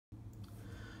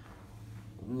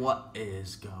What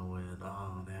is going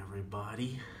on,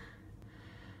 everybody?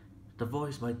 The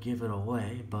voice might give it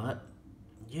away, but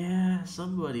yeah,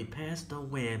 somebody passed a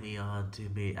whammy on to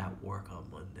me at work on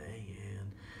Monday,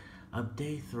 and I'm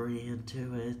day 3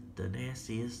 into it. The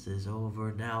nastiest is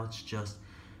over. Now it's just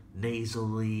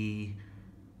nasally,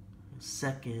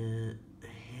 second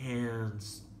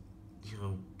hands,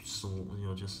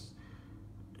 just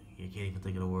you can't even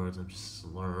think of the words. I'm just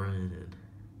slurring and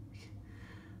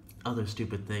other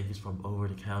stupid things from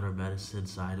over-the-counter medicine,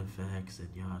 side effects, and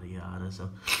yada yada. So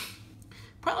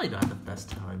probably not the best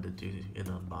time to do an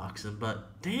unboxing,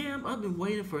 but damn, I've been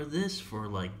waiting for this for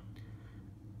like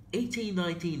 18,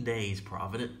 19 days,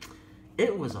 Provident.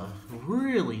 It was a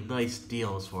really nice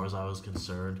deal as far as I was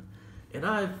concerned. And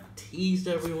I've teased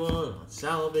everyone on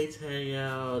Salivate's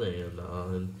Hangout and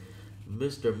on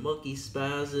Mr. Monkey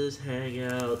Spazz's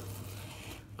Hangout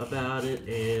about it,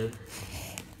 and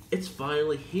it's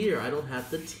finally here. I don't have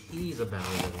to tease about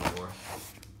it anymore.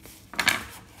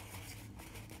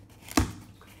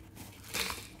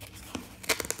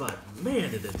 But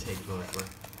man, did it take forever.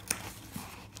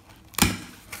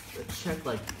 The check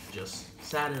just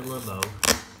sat in limbo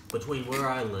between where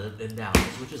I live and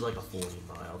Dallas, which is like a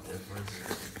 40-mile difference.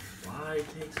 Why it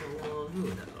takes so long? Who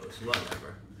knows?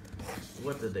 Whatever.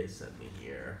 What did they send me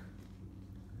here?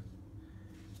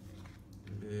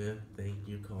 Yeah, thank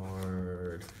you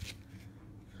card.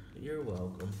 You're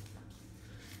welcome.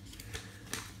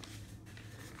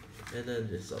 And then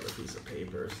this other piece of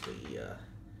paper is the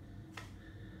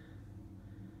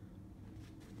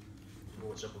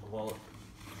what you call it?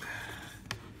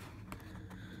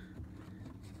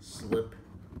 Slip.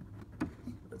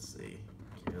 Let's see.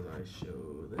 Can I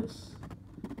show this?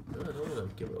 No, I don't want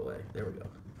to give it away. There we go.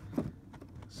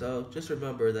 So just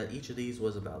remember that each of these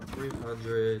was about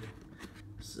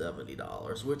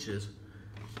 $370, which is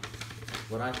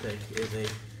what I think is a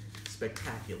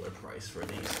spectacular price for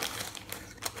these.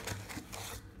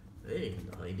 Hey,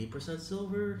 90%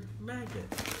 silver magnet.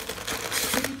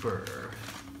 Paper.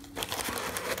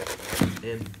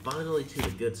 And finally to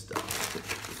the good stuff.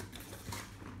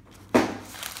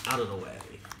 Out of the way.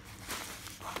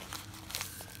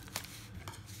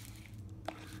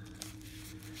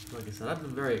 Like I said, I've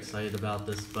been very excited about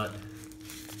this, but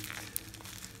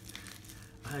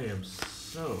I am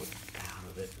so out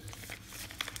of it.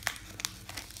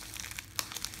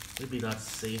 Maybe not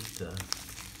safe to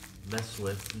mess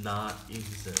with, not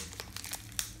using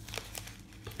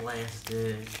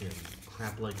plastic and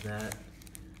crap like that.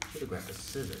 Should have grabbed the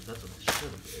scissors. That's what I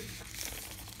should have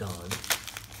done.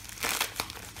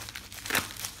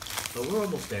 But we're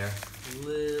almost there. A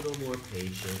little more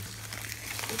patience.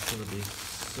 It's gonna be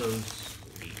so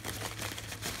sweet.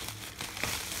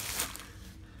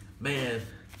 Man,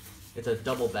 it's a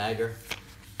double bagger.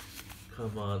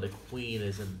 Come on, the queen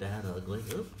isn't that ugly.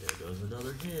 Oh, there goes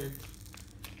another hint.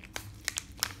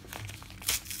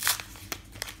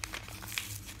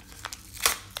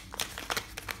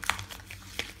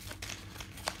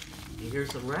 You hear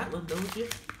some rattling, don't you?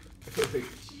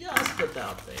 Just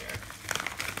about there.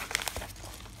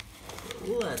 So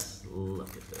let's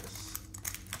look at this,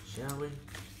 shall we?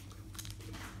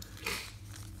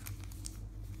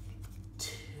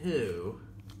 2,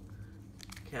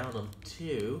 count them,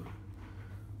 2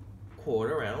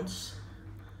 1/4 ounce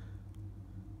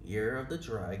Year of the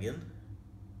Dragon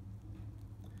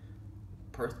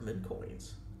Perth Mint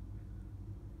coins.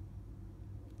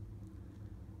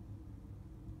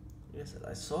 Like I said,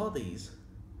 I saw these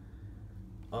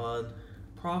on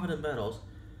Provident Metals,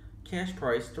 cash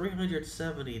price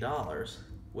 $370,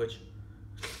 which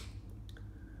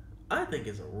I think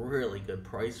is a really good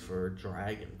price for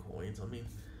dragon coins. I mean,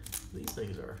 these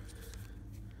things are,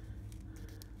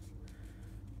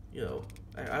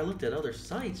 I looked at other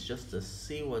sites just to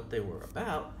see what they were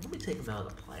about. Let me take them out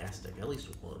of the plastic, at least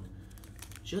one,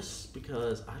 just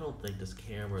because I don't think this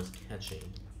camera is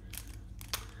catching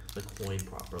the coin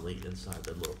properly inside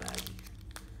the little baggie.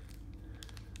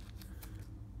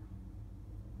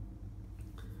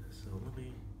 So let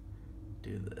me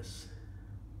do this.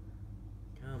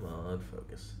 Come on,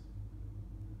 focus.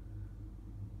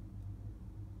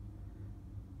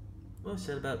 Well, I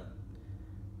said about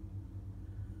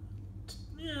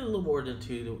a little more than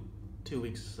two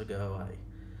weeks ago, I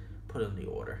put in the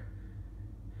order,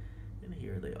 and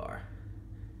here they are.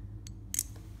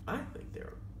 I think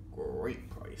they're a great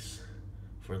price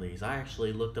for these. I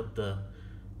actually looked up the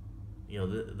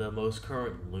most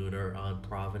current Lunar on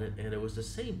Provident, and it was the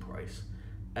same price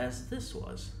as this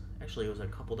was. Actually, it was a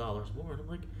couple dollars more, and I'm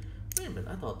like, wait a minute,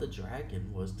 I thought the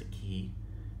Dragon was the key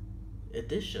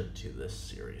addition to this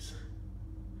series.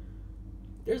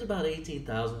 There's about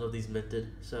 18,000 of these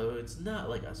minted, so it's not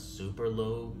like a super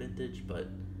low mintage, but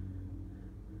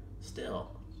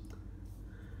still,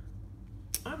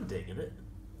 I'm digging it.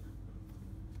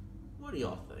 What do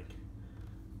y'all think?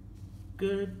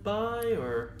 Goodbye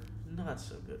or not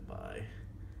so goodbye?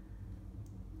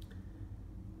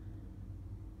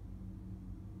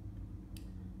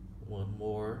 One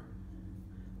more,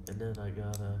 and then I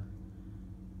gotta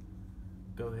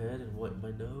go ahead and wipe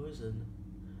my nose and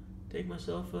take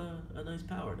myself a nice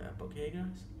power nap, okay,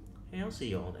 guys? Hey, I'll see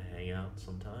y'all in a hangout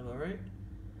sometime, alright?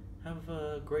 Have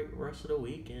a great rest of the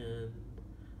week, and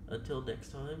until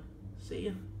next time, see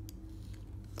ya.